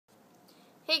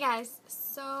Hey guys,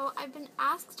 so I've been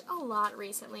asked a lot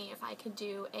recently if I could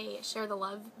do a Share the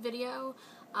Love video,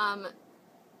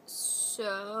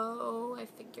 so I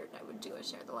figured I would do a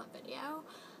Share the Love video.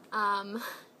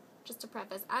 Just to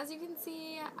preface, as you can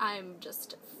see, I'm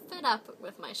just fed up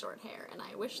with my short hair, and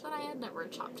I wish that I had never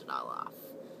chopped it all off,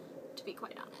 to be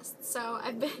quite honest. So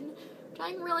I've been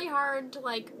trying really hard to,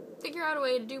 figure out a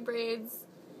way to do braids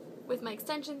with my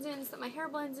extensions in so that my hair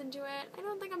blends into it. I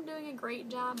don't think I'm doing a great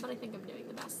job, but I think I'm doing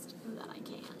the best that I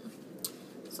can.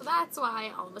 So that's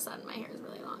why all of a sudden my hair is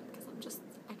really long, because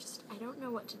I don't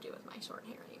know what to do with my short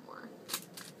hair anymore.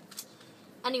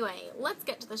 Anyway, let's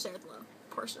get to the Share the Love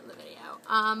portion of the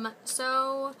video.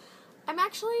 So I'm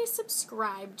actually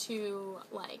subscribed to,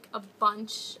 a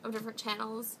bunch of different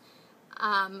channels,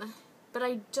 but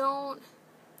I don't,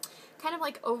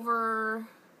 over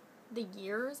the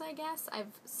years, I guess,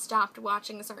 I've stopped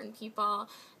watching certain people,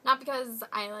 not because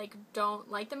I, don't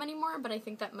like them anymore, but I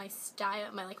think that my style,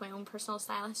 my own personal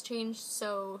style has changed,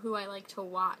 so who I like to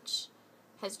watch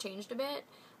has changed a bit.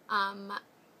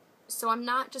 So I'm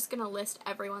not just gonna list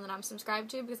everyone that I'm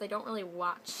subscribed to, because I don't really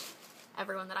watch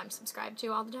everyone that I'm subscribed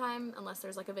to all the time, unless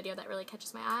there's, a video that really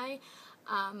catches my eye.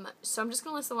 So I'm just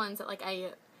gonna list the ones that,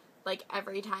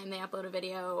 every time they upload a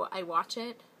video, I watch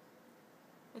it,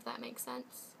 if that makes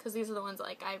sense, because these are the ones that,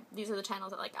 these are the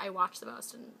channels that, I watch the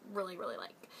most and really, really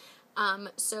like.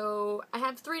 So I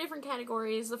have 3 different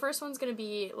categories. The first one's gonna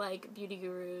be, beauty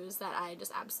gurus that I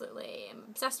just absolutely am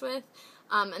obsessed with.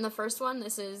 And the first one,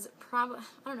 this is I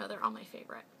don't know, they're all my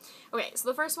favorite. Okay, so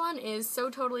the first one is So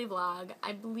Totally Vlog.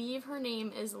 I believe her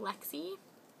name is Lexi.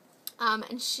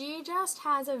 And she just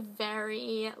has a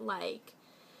very,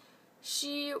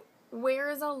 she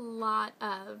wears a lot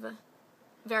of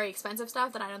very expensive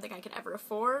stuff that I don't think I could ever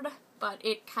afford, but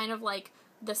it kind of,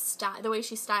 the way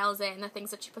she styles it and the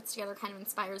things that she puts together kind of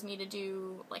inspires me to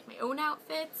do, my own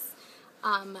outfits.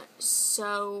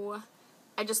 So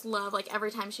I just love, every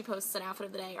time she posts an outfit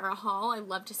of the day or a haul, I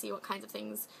love to see what kinds of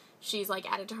things she's,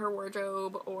 added to her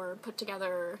wardrobe or put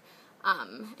together,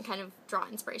 and kind of draw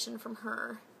inspiration from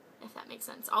her, if that makes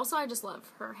sense. Also, I just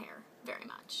love her hair very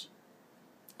much,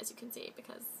 as you can see,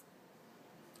 because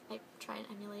I try and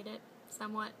emulate it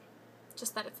somewhat,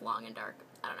 just that it's long and dark.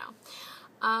 I don't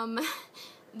know.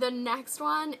 The next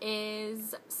one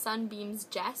is Sunbeam's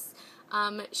Jess.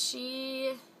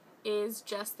 She is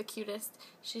just the cutest.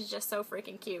 She's just so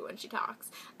freaking cute when she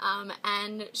talks.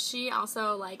 And she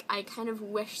also, I kind of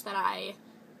wish that I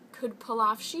could pull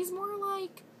off, she does more,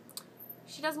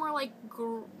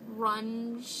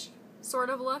 grunge sort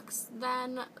of looks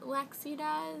than Lexi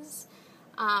does.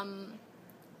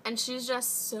 And she's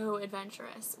just so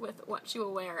adventurous with what she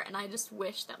will wear, and I just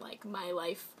wish that, my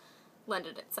life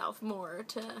lended itself more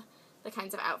to the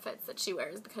kinds of outfits that she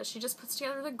wears, because she just puts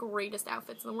together the greatest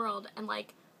outfits in the world, and,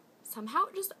 somehow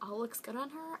it just all looks good on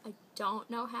her. I don't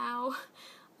know how.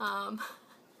 I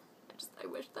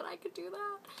wish that I could do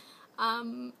that.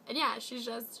 And yeah, she's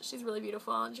really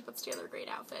beautiful, and she puts together great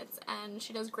outfits, and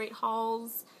she does great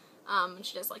hauls, and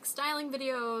she does, styling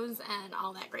videos, and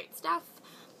all that great stuff.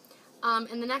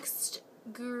 And the next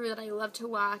guru that I love to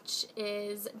watch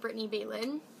is Brittany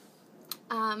Balin,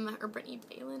 or Brittany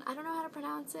Balin, I don't know how to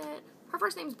pronounce it. Her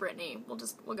first name's Brittany,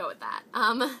 we'll go with that.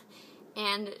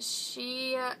 And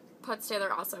she puts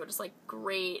together also just,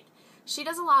 great, she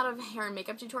does a lot of hair and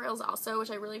makeup tutorials also, which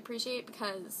I really appreciate,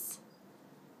 because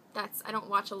I don't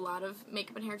watch a lot of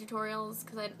makeup and hair tutorials,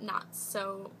 because I'm not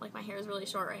so, my hair is really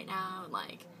short right now, and,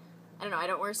 I don't know, I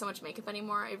don't wear so much makeup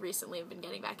anymore. I recently have been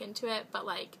getting back into it, but,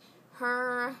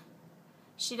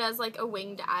 she does, a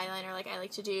winged eyeliner I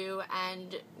like to do,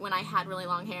 and when I had really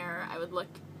long hair, I would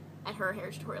look at her hair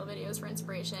tutorial videos for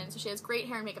inspiration. So she has great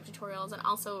hair and makeup tutorials, and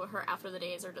also her outfit of the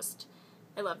days are just,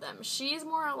 I love them. She's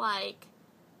more I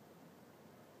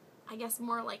guess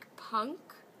more punk.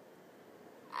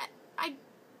 I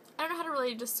don't know how to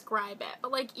really describe it,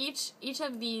 but each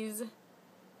of these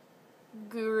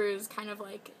gurus kind of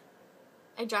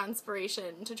I draw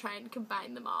inspiration to try and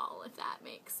combine them all, if that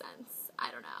makes sense.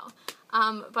 I don't know.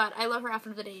 But I love her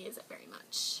outfit of the days very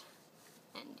much.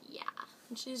 And yeah,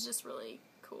 and she's just really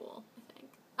cool, I think.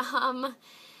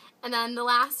 And then the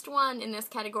last one in this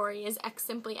category is X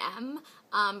Simply M.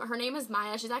 Her name is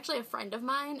Maya. She's actually a friend of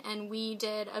mine, and we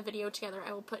did a video together.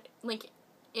 I will link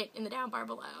it in the down bar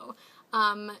below.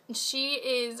 She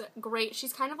is great.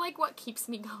 She's kind of what keeps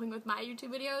me going with my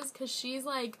YouTube videos, because she's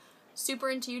super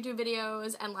into YouTube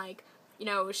videos, and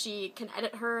she can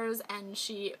edit hers, and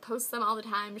she posts them all the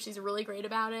time. She's really great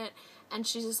about it, and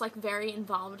she's just very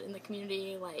involved in the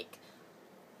community,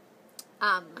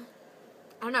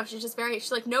 I don't know, she's just very,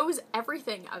 she, like, knows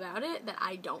everything about it that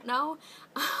I don't know,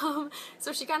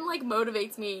 so she kind of, like,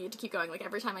 motivates me to keep going. Like,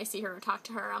 every time I see her or talk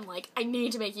to her, I'm like, I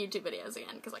need to make YouTube videos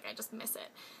again, because, like, I just miss it.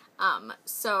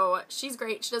 So she's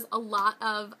great. She does a lot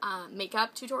of,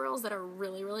 makeup tutorials that are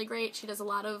really, really great. She does a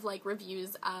lot of, like,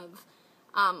 reviews of,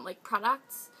 like,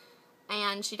 products,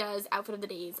 and she does outfit of the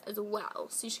days as well,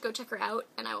 so you should go check her out,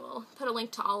 and I will put a link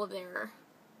to all of their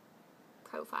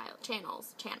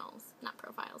channels, not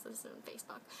profiles, this is on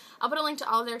Facebook. I'll put a link to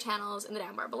all of their channels in the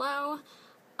down bar below.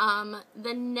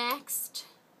 The next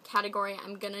category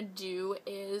I'm gonna do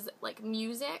is, like,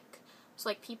 music, so,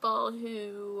 like, people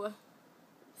who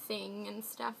sing and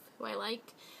stuff who I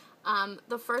like.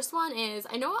 The first one is,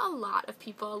 I know a lot of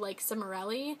people like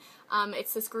Cimarelli.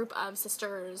 It's this group of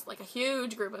sisters, like a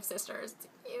huge group of sisters. It's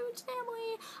a huge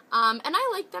family. And I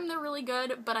like them, they're really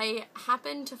good, but I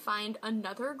happen to find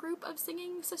another group of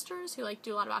singing sisters who, like,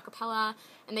 do a lot of a cappella,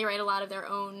 and they write a lot of their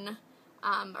own,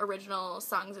 original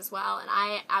songs as well, and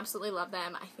I absolutely love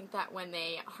them. I think that when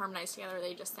they harmonize together,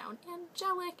 they just sound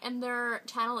angelic, and their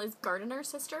channel is Gardener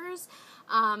Sisters,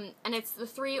 and it's the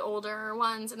 3 older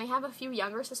ones, and they have a few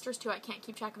younger sisters too. I can't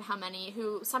keep track of how many,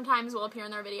 who sometimes will appear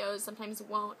in their videos, sometimes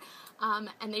won't,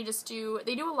 and they do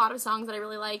a lot of songs that I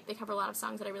really like. They cover a lot of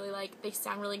songs that I really like. They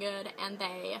sound really good, and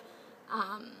they,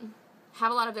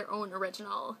 have a lot of their own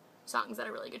original songs that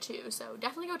are really good too, so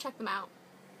definitely go check them out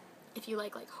if you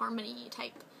like harmony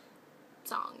type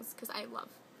songs, because I love,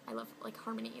 like,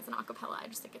 harmonies and acapella. I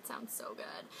just think it sounds so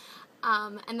good.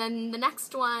 And then the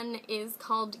next one is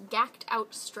called Gacked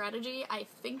Out Strategy. I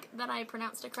think that I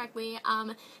pronounced it correctly.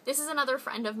 This is another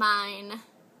friend of mine.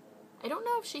 I don't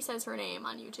know if she says her name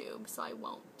on YouTube, so I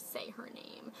won't say her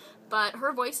name, but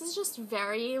her voice is just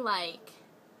very, like,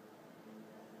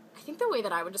 I think the way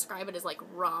that I would describe it is, like,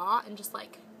 raw and just,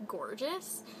 like,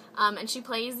 gorgeous, and she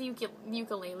plays the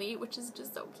ukulele, which is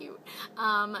just so cute,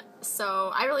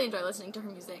 so I really enjoy listening to her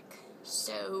music,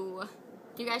 so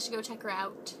you guys should go check her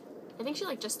out. I think she,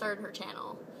 like, just started her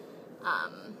channel,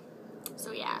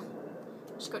 so yeah,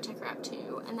 you should go check her out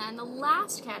too. And then the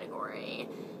last category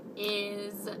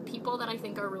is people that I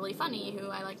think are really funny, who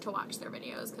I like to watch their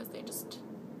videos, because they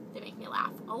make me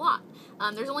laugh a lot.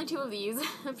 There's only 2 of these.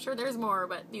 I'm sure there's more,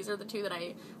 but these are the 2 that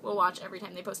I will watch every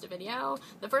time they post a video.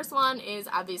 The first one is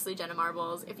obviously Jenna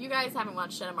Marbles. If you guys haven't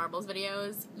watched Jenna Marbles'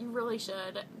 videos, you really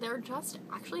should. They're just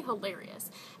actually hilarious.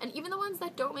 And even the ones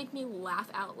that don't make me laugh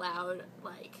out loud,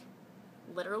 like,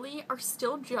 literally, are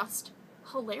still just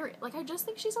hilarious. Like, I just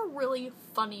think she's a really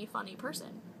funny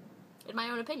person, in my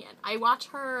own opinion. I watch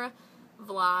her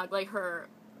vlog, like, her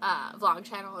vlog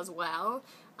channel as well.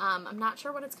 I'm not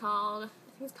sure what it's called.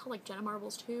 I think it's called, like, Jenna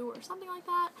Marbles 2 or something like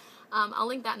that. I'll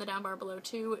link that in the down bar below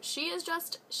too. She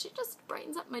just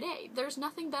brightens up my day. There's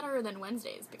nothing better than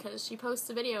Wednesdays, because she posts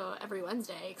a video every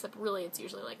Wednesday, except really it's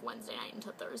usually, like, Wednesday night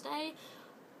into Thursday.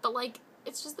 But, like,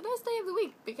 it's just the best day of the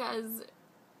week, because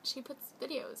she puts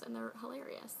videos and they're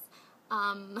hilarious.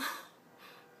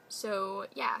 So,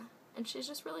 yeah. And she's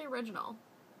just really original.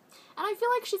 And I feel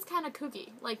like she's kind of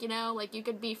kooky. Like, you know, like, you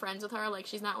could be friends with her. Like,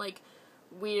 she's not, like,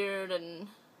 weird and,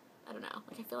 I don't know.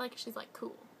 Like, I feel like she's, like,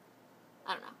 cool.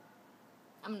 I don't know.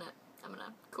 I'm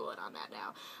gonna cool it on that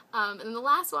now. And then the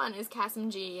last one is Kasim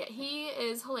G. He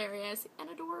is hilarious and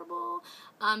adorable.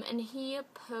 And he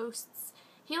posts,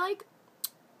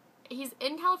 he's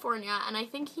in California, and I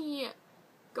think he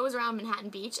goes around Manhattan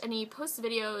Beach, and he posts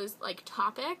videos, like,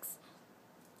 topics.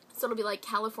 So it'll be, like,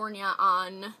 California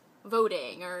on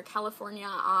voting, or California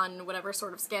on whatever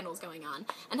sort of scandal's going on.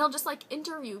 And he'll just, like,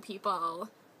 interview people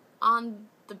on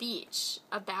the beach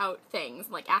about things,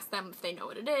 like, ask them if they know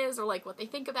what it is, or, like, what they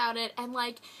think about it, and,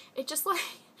 like, it just, like,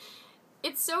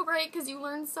 it's so great, because you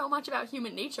learn so much about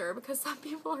human nature, because some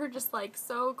people are just, like,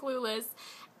 so clueless,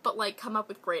 but, like, come up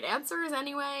with great answers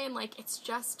anyway, and, like, it's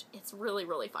really,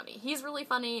 really funny. He's really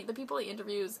funny. The people he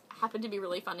interviews happen to be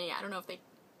really funny. I don't know if they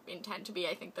intend to be.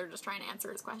 I think they're just trying to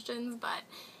answer his questions, but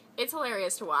it's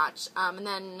hilarious to watch. And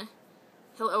then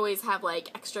he'll always have,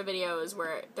 like, extra videos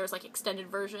where there's, like, extended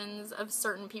versions of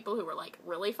certain people who were, like,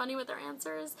 really funny with their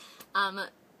answers.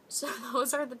 So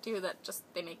those are the 2 that just,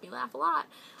 they make me laugh a lot.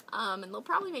 And they'll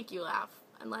probably make you laugh,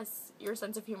 unless your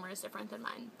sense of humor is different than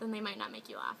mine. Then they might not make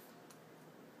you laugh.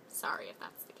 Sorry if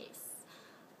that's the case.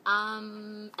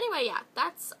 Anyway, yeah,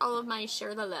 that's all of my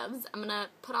Share the Loves. I'm gonna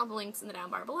put all the links in the down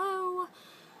bar below.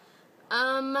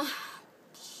 I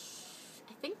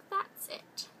think that's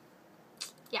it.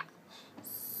 Yeah.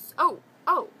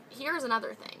 Oh, here's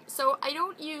another thing. So, I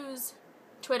don't use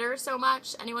Twitter so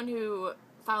much. Anyone who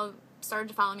started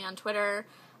to follow me on Twitter,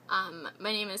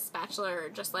 my name is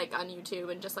Spatchlr, just like on YouTube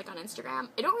and just like on Instagram.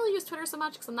 I don't really use Twitter so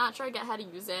much because I'm not sure I get how to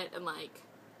use it, and, like,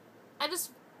 I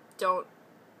just don't.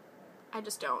 I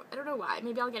don't know why.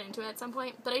 Maybe I'll get into it at some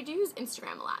point. But I do use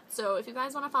Instagram a lot. So if you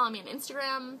guys want to follow me on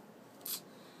Instagram,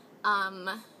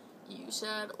 you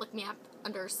should look me up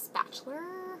under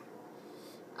Spatchlr.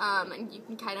 And you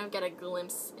can kind of get a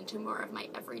glimpse into more of my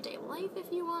everyday life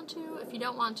if you want to. If you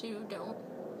don't want to, don't.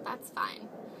 That's fine.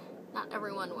 Not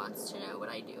everyone wants to know what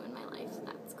I do in my life.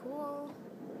 That's cool.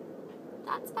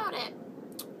 That's about it.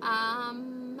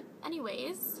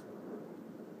 Anyways,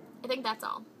 I think that's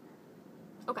all.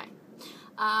 Okay.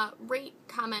 Rate,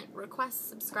 comment, request,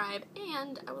 subscribe,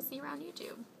 and I will see you around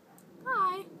YouTube.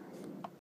 Bye!